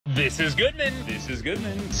This is Goodman. This is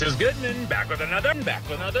Goodman. This is Goodman. Back with another. Back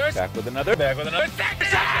with another. Back with another. Back with another.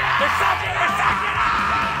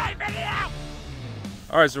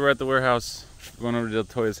 All right, so we're at the warehouse. Going over to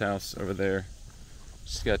Toya's house over there.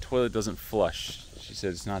 She's got a toilet doesn't flush. She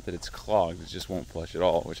said it's not that it's clogged, it just won't flush at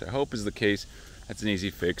all, which I hope is the case. That's an easy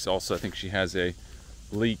fix. Also, I think she has a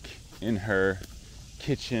leak in her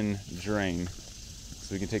kitchen drain.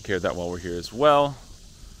 So we can take care of that while we're here as well.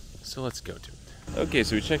 So let's go to it. Okay,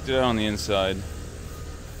 so we checked it out on the inside,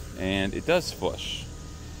 and it does flush.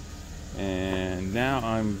 And now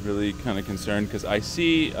I'm really kind of concerned because I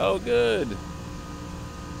see, oh good,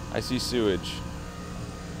 I see sewage.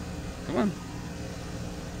 Come on.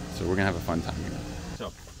 So we're gonna have a fun time here.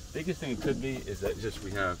 So, biggest thing it could be is that just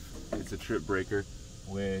it's a trip breaker,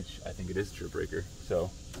 which I think it is a trip breaker.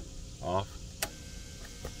 So, off.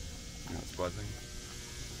 Now it's buzzing.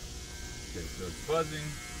 Okay, so it's buzzing.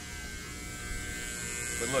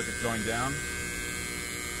 But look, it's going down.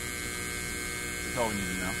 That's all we need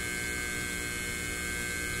to know.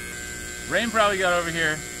 Rain probably got over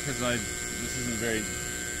here because this isn't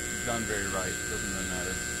done very right. Doesn't really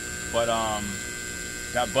matter. But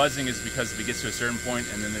that buzzing is because if it gets to a certain point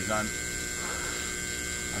and then there's none.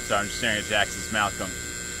 I'm sorry, I'm just staring at Jackson's mouth going.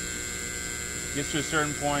 It gets to a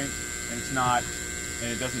certain point and it's not,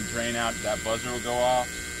 and it doesn't drain out, that buzzer will go off.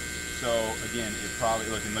 So again, it probably,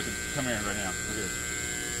 look, come here right now, look at this.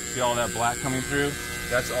 See all that black coming through?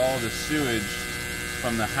 That's all the sewage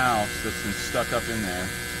from the house that's been stuck up in there.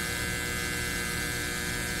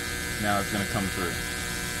 Now it's gonna come through.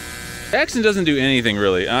 Jackson doesn't do anything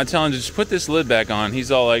really. And I tell him to just put this lid back on.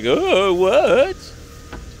 He's all like, oh, what?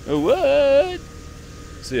 Oh, what?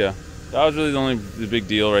 So yeah, that was really the big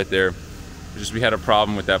deal right there. Just we had a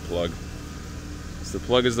problem with that plug. So the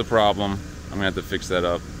plug is the problem. I'm gonna have to fix that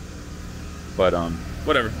up. But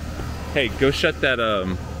whatever. Hey, go shut that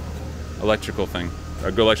electrical thing.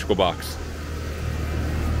 Or go electrical box.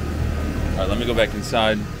 Alright, let me go back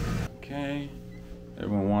inside. Okay.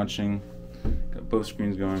 Everyone watching. Got both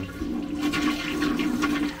screens going.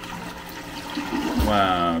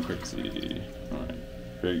 Wow, crazy. Alright,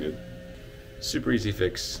 very good. Super easy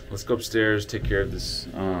fix. Let's go upstairs, take care of this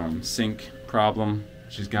sink problem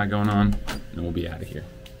she's got going on, and then we'll be out of here.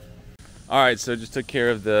 Alright, so just took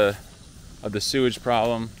care of the sewage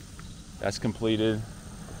problem. That's completed.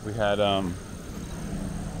 We had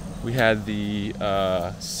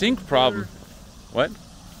the sink problem. What?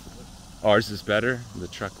 Ours is better? The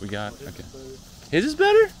truck we got? Okay. His is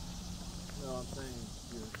better? No, I'm saying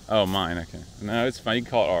yours. Oh, mine, okay. No, it's fine, you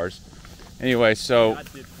can call it ours. Anyway, so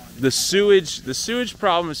the sewage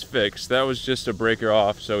problem is fixed. That was just a breaker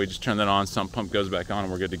off, so we just turned that on, sump pump goes back on,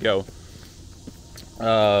 and we're good to go.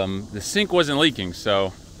 The sink wasn't leaking,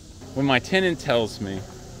 so when my tenant tells me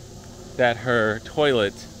that her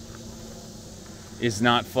toilet is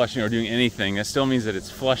not flushing or doing anything, that still means that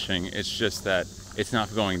it's flushing. It's just that it's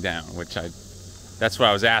not going down, that's what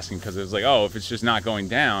I was asking, because it was like, oh, if it's just not going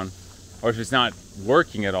down, or if it's not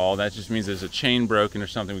working at all, that just means there's a chain broken or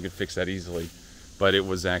something. We could fix that easily. But it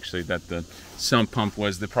was actually that the sump pump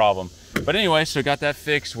was the problem. But anyway, so got that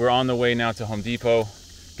fixed. We're on the way now to Home Depot,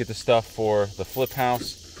 get the stuff for the flip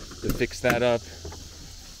house to fix that up.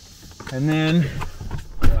 And then,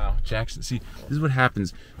 wow, Jackson, see, this is what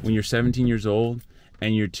happens when you're 17 years old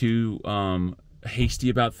and you're too hasty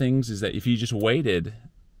about things, is that if you just waited,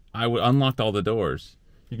 I would unlock all the doors.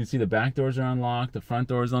 You can see the back doors are unlocked, the front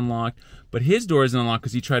door is unlocked, but his door isn't unlocked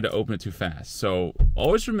because he tried to open it too fast. So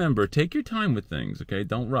always remember, take your time with things, okay?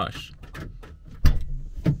 Don't rush.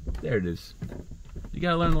 There it is. You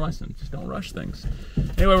gotta learn the lesson. Just don't rush things.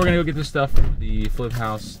 Anyway, we're gonna go get this stuff from the flip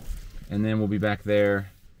house, and then we'll be back there.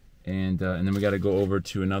 And then we got to go over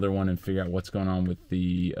to another one and figure out what's going on with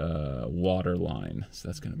the water line. So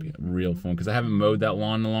that's going to be real fun because I haven't mowed that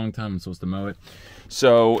lawn in a long time. I'm supposed to mow it,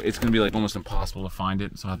 so it's going to be like almost impossible to find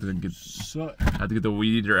it. So I have to get the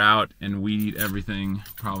weed eater out and weed eat everything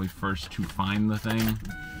probably first to find the thing.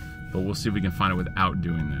 But we'll see if we can find it without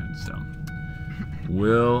doing that. So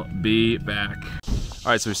we'll be back.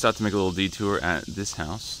 All right, so we stopped to make a little detour at this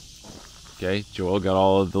house. Okay, Joel got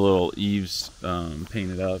all of the little eaves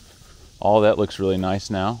painted up. All that looks really nice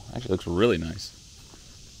now. Actually, looks really nice.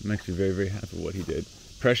 I'm actually very, very happy with what he did.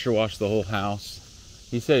 Pressure washed the whole house.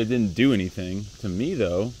 He said it didn't do anything. To me,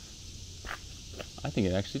 though, I think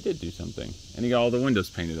it actually did do something. And he got all the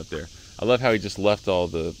windows painted up there. I love how he just left all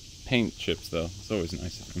the paint chips, though. It's always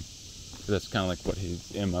nice of him. That's kind of like what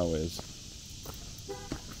his MO is.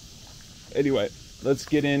 Anyway, let's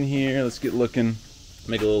get in here. Let's get looking.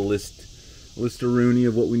 Make a little list-a-rooney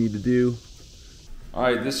of what we need to do. All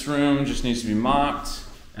right, this room just needs to be mopped.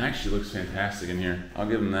 Actually looks fantastic in here. I'll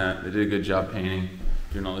give them that. They did a good job painting,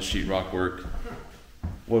 doing all the sheetrock work.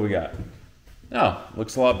 What do we got? Oh,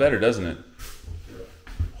 looks a lot better, doesn't it?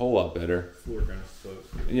 Whole lot better. Floor kind of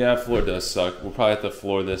sucks. Yeah, floor does suck. We'll probably have to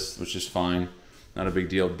floor this, which is fine. Not a big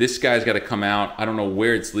deal. This guy's got to come out. I don't know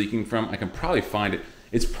where it's leaking from. I can probably find it.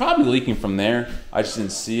 It's probably leaking from there. I just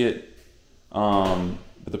didn't see it. But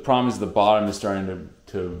the problem is the bottom is starting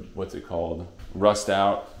to what's it called? Rust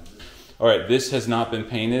out. All right, this has not been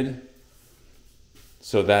painted.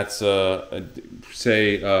 So that's,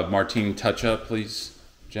 say, Martine touch-up, please,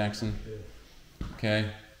 Jackson. Okay.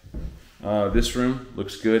 This room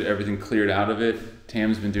looks good. Everything cleared out of it.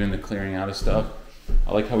 Tam's been doing the clearing out of stuff.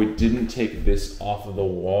 I like how we didn't take this off of the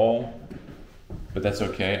wall, but that's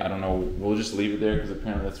okay. I don't know. We'll just leave it there because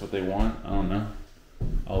apparently that's what they want. I don't know.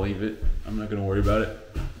 I'll leave it. I'm not going to worry about it.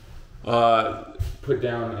 Put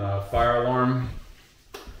down fire alarm.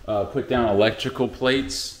 Put down electrical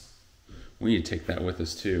plates. We need to take that with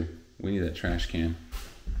us too. We need that trash can.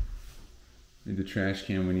 We need the trash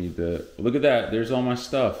can. We need the... Look at that. There's all my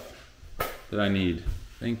stuff that I need.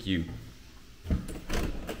 Thank you.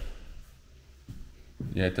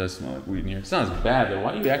 Yeah, it does smell like weed in here. It's not as bad though.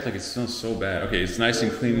 Why do you act like it smells so bad? Okay, it's nice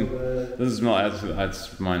and clean. Doesn't smell as...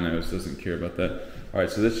 That's my nose. Doesn't care about that. All right,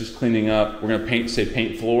 so that's just cleaning up. We're gonna paint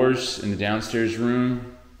floors in the downstairs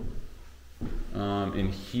room. In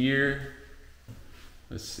here,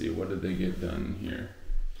 let's see, what did they get done here?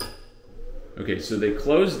 Okay, so they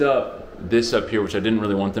closed up this up here, which I didn't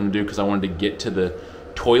really want them to do because I wanted to get to the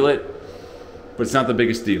toilet, but it's not the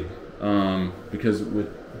biggest deal because with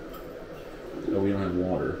we don't have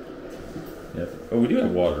water. Yeah. Oh, we do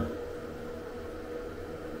have water.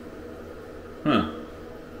 Huh.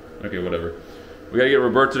 Okay, whatever. We gotta get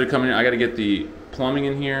Roberto to come in. I gotta get the plumbing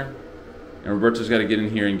in here. And Roberto's got to get in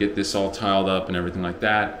here and get this all tiled up and everything like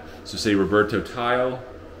that. So say Roberto tile,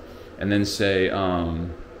 and then say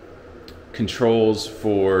controls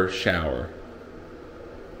for shower.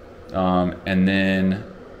 And then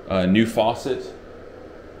new faucet.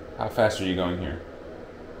 How fast are you going here?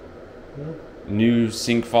 New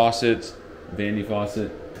sink faucet, vanity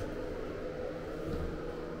faucet.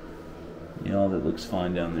 You know, that looks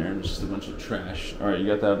fine down there. It's just a bunch of trash. All right, you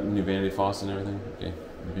got that new vanity faucet and everything? Okay.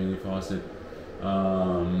 Vanity faucet.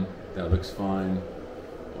 That looks fine.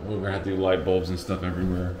 We're gonna have to do light bulbs and stuff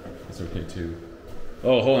everywhere. That's okay too.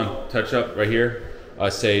 Oh, hold on. Touch up right here.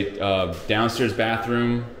 Say downstairs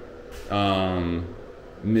bathroom,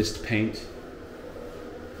 mist paint,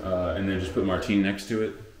 and then just put Martine next to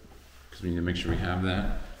it because we need to make sure we have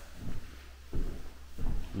that.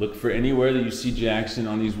 Look for anywhere that you see Jackson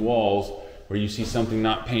on these walls where you see something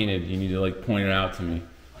not painted. You need to like point it out to me.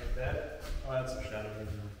 Like that? Oh, that's a shadow.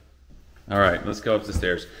 All right, let's go up the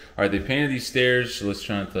stairs. All right, they painted these stairs, so let's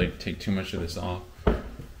try not to like take too much of this off.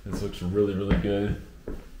 This looks really, really good.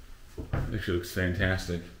 This looks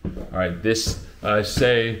fantastic. All right, this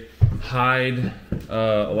say hide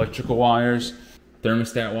electrical wires,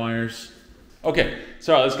 thermostat wires. Okay,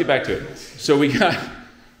 so all right, let's get back to it. So we got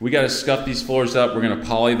to scuff these floors up. We're gonna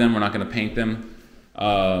poly them. We're not gonna paint them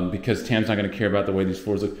because Tam's not gonna care about the way these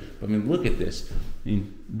floors look. But I mean, look at this. I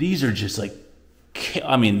mean, these are just like.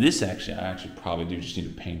 I mean, this actually, I actually probably do just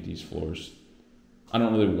need to paint these floors. I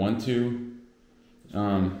don't really want to.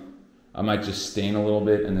 I might just stain a little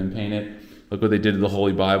bit and then paint it. Look what they did to the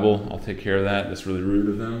Holy Bible. I'll take care of that. That's really rude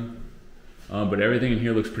of them. But everything in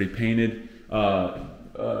here looks pretty painted.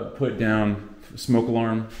 Put down smoke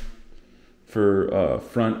alarm for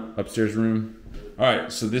front upstairs room. All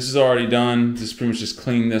right, so this is already done. This is pretty much just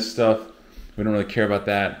cleaning this stuff. We don't really care about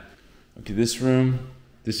that. Okay, this room,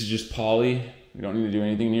 this is just poly. We don't need to do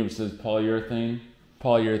anything in here. It says polyurethane.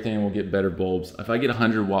 Polyurethane will get better bulbs. If I get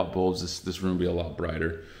 100-watt bulbs, this room will be a lot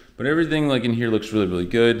brighter. But everything like in here looks really, really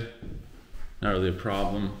good. Not really a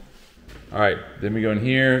problem. All right, then we go in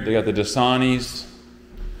here. They got the Dasanis.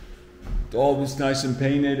 All this nice and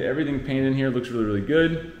painted. Everything painted in here looks really, really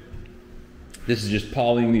good. This is just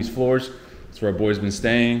polying these floors. That's where our boy's been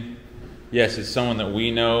staying. Yes, it's someone that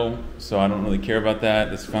we know, so I don't really care about that.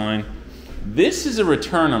 That's fine. This is a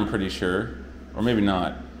return, I'm pretty sure. Or maybe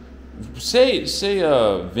not. Say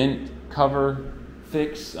a vent cover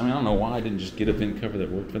fix. I mean, I don't know why I didn't just get a vent cover that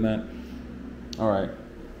worked for that. All right,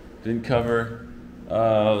 vent cover.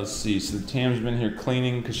 Let's see. So the Tam's been here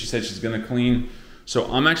cleaning because she said she's gonna clean. So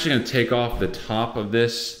I'm actually gonna take off the top of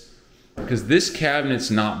this because this cabinet's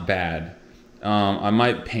not bad. I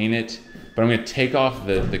might paint it, but I'm gonna take off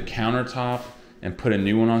the countertop and put a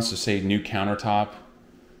new one on. So say new countertop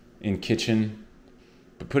in kitchen.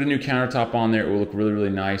 But put a new countertop on there, it will look really,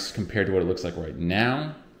 really nice compared to what it looks like right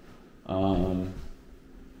now. Oh,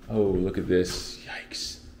 look at this.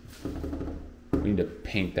 Yikes. We need to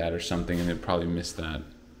paint that or something, and it probably missed that.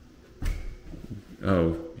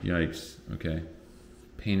 Oh, yikes. Okay.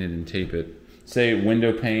 Paint it and tape it. Say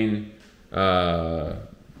window pane,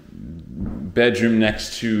 bedroom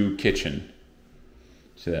next to kitchen.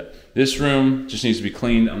 See that? This room just needs to be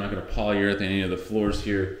cleaned. I'm not going to polyurethane any of the floors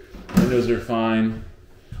here. Windows are fine.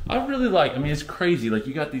 I really like, I mean, it's crazy. Like,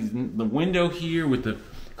 you got the window here with the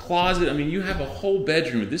closet. I mean, you have a whole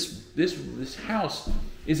bedroom. This house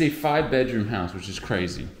is a 5-bedroom house, which is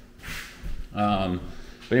crazy. But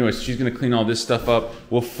anyways, she's going to clean all this stuff up.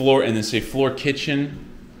 We'll floor, and then say floor kitchen,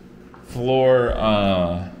 floor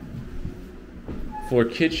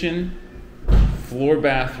kitchen, floor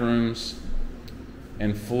bathrooms,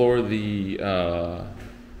 and floor the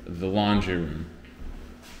laundry room.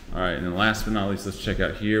 All right, and then last but not least, let's check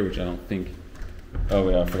out here, which I don't think, oh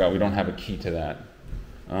yeah, I forgot, we don't have a key to that.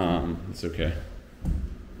 It's okay.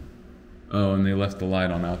 Oh, and they left the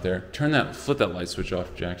light on out there. Flip that light switch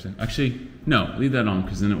off, Jackson. Actually, no, leave that on,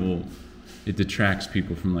 because then it detracts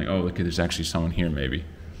people from like, oh, look, there's actually someone here maybe.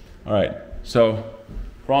 All right, so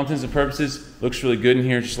for all intents and purposes, looks really good in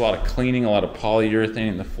here. Just a lot of cleaning, a lot of polyurethane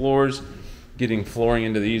in the floors, getting flooring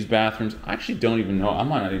into these bathrooms. I actually don't even know. I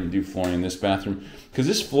might not even do flooring in this bathroom, because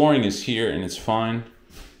this flooring is here and it's fine,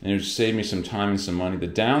 and it would save me some time and some money. The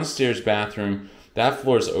downstairs bathroom, that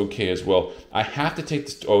floor is okay as well. I have to take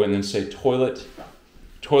this, oh, and then say toilet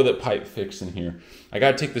pipe fix in here. I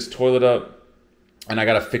gotta take this toilet up, and I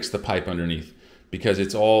gotta fix the pipe underneath, because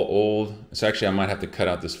it's all old. So actually, I might have to cut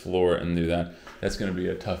out this floor and do that. That's gonna be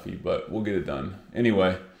a toughie, but we'll get it done.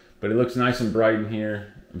 Anyway, but it looks nice and bright in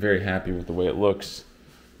here. I'm very happy with the way it looks.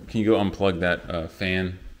 Can you go unplug that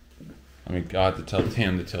fan? I mean, God, to tell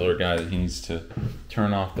our guy that he needs to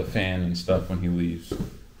turn off the fan and stuff when he leaves.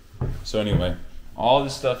 So anyway, all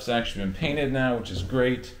this stuff's actually been painted now, which is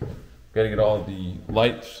great. Got to get all the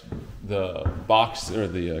lights, the box or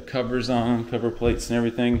the covers on, cover plates and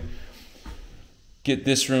everything. Get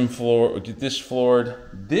this room floored. Get this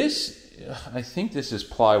floored. This, I think this is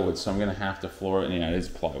plywood, so I'm gonna have to floor it. Yeah, it is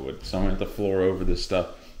plywood, so I'm gonna have to floor over this stuff,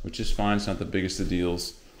 which is fine. It's not the biggest of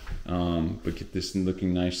deals. But get this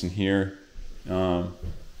looking nice in here.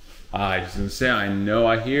 I was gonna say, I know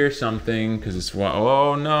I hear something, because it's,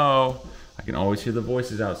 oh no, I can always hear the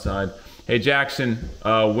voices outside. Hey Jackson,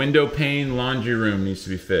 window pane laundry room needs to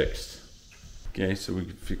be fixed. Okay, so we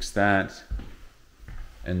can fix that.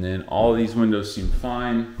 And then all of these windows seem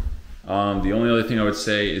fine. The only other thing I would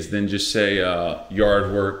say is then just say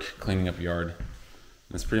yard work, cleaning up yard.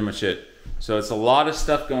 That's pretty much it. So it's a lot of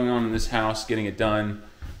stuff going on in this house, getting it done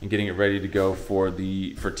and getting it ready to go for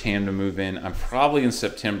Tam to move in. I'm probably in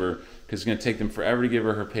September, because it's gonna take them forever to give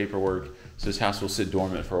her paperwork. So this house will sit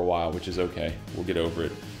dormant for a while, which is okay. We'll get over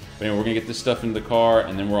it. But anyway, we're gonna get this stuff into the car,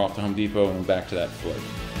 and then we're off to Home Depot and back to that float.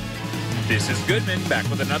 This is Goodman, back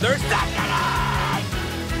with another